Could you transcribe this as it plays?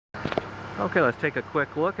Okay, let's take a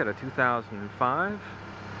quick look at a 2005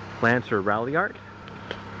 Lancer Ralliart.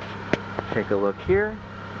 Take a look here.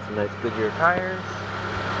 Some nice Goodyear tires.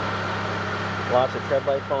 Lots of tread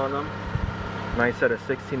life on them. Nice set of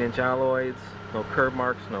 16-inch alloys. No curb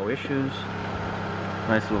marks, no issues.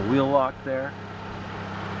 Nice little wheel lock there.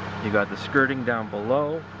 You got the skirting down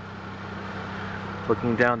below.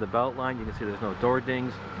 Looking down the belt line, you can see there's no door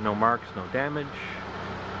dings, no marks, no damage.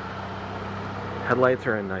 Headlights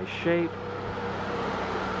are in nice shape.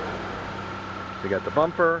 We got the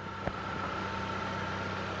bumper,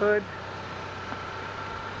 hood,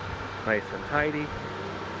 nice and tidy.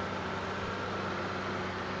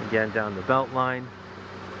 Again, down the belt line,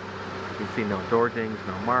 you can see no door dings,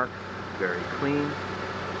 no marks, very clean.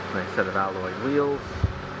 Nice set of alloy wheels.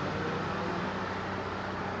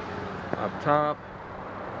 Up top,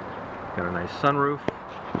 got a nice sunroof.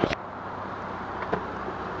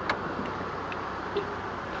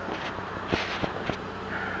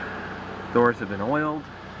 Doors have been oiled.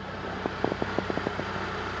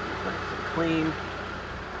 Nice and clean.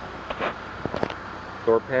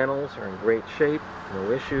 Door panels are in great shape, no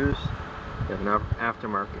issues. You have an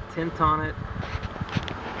aftermarket tint on it.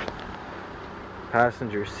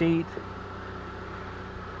 Passenger seat.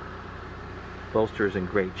 Bolster is in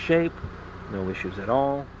great shape, no issues at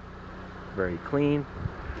all. Very clean.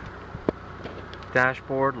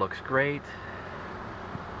 Dashboard looks great.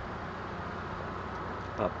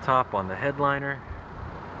 Up top on the headliner,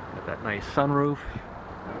 got that nice sunroof,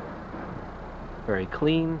 very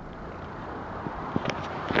clean.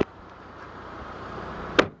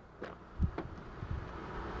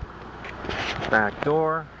 Back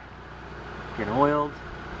door, getting oiled,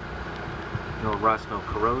 no rust, no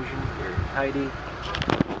corrosion, very tidy.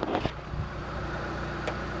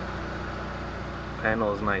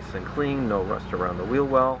 Panel is nice and clean, no rust around the wheel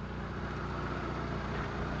well.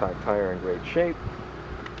 Back tire in great shape.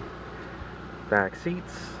 Back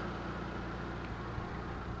seats.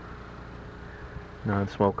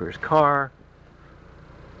 Non-smoker's car.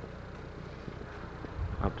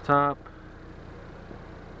 Up top.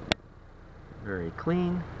 Very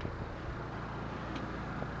clean.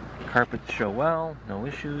 Carpets show well, no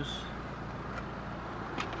issues.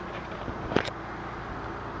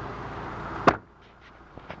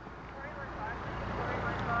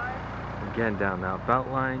 Again, down that belt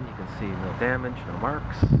line, you can see no damage, no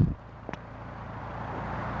marks.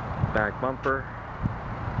 Back bumper.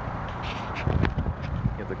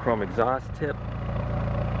 You have the chrome exhaust tip.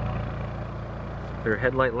 Clear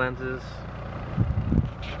headlight lenses.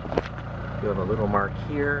 You have a little mark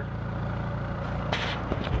here.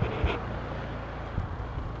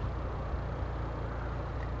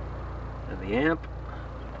 And the amp.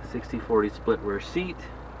 60/40 split rear seat.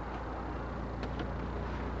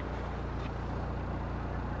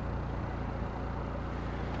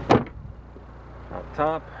 Up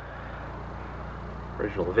top.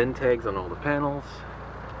 Original VIN tags on all the panels.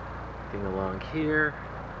 Looking along here.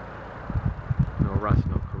 No rust,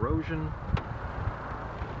 no corrosion.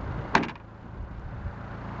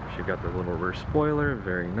 You've got the little rear spoiler,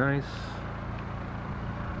 very nice.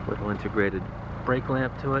 Little integrated brake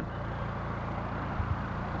lamp to it.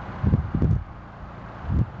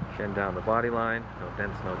 Again, down the body line. No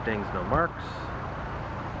dents, no dings, no marks.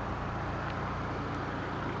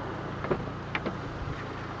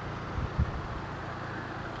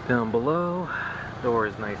 Down below, door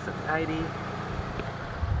is nice and tidy.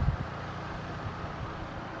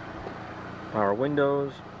 Power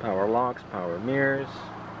windows, power locks, power mirrors.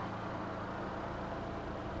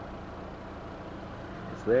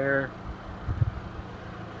 It's there.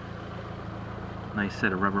 Nice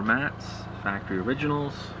set of rubber mats, factory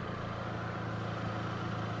originals.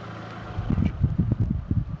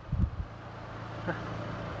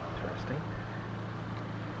 Interesting.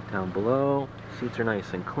 Down below, seats are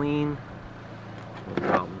nice and clean. No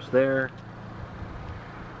problems there.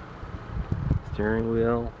 Steering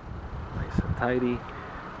wheel, nice and tidy.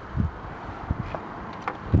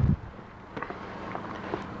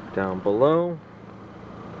 Down below,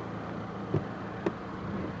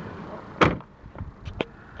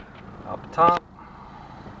 up top,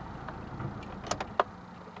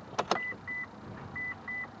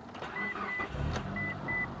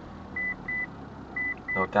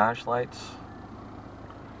 no dash lights.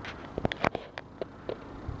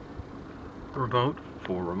 Remote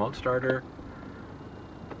for remote starter.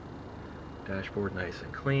 Dashboard nice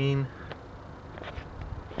and clean.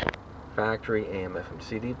 Factory AM/FM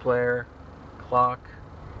CD player. Clock.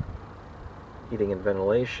 Heating and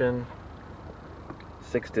ventilation.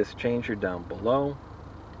 6-disc changer down below.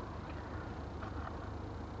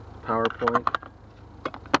 Power point.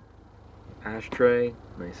 Ashtray,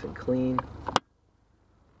 nice and clean.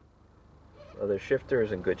 Other shifter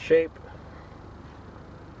is in good shape.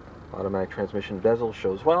 Automatic transmission bezel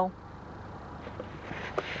shows well.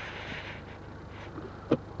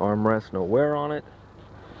 Armrest, no wear on it.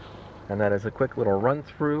 And that is a quick little run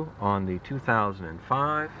through on the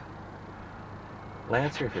 2005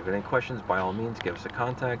 Lancer. If you have any questions, by all means give us a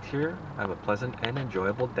contact here. Have a pleasant and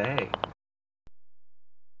enjoyable day.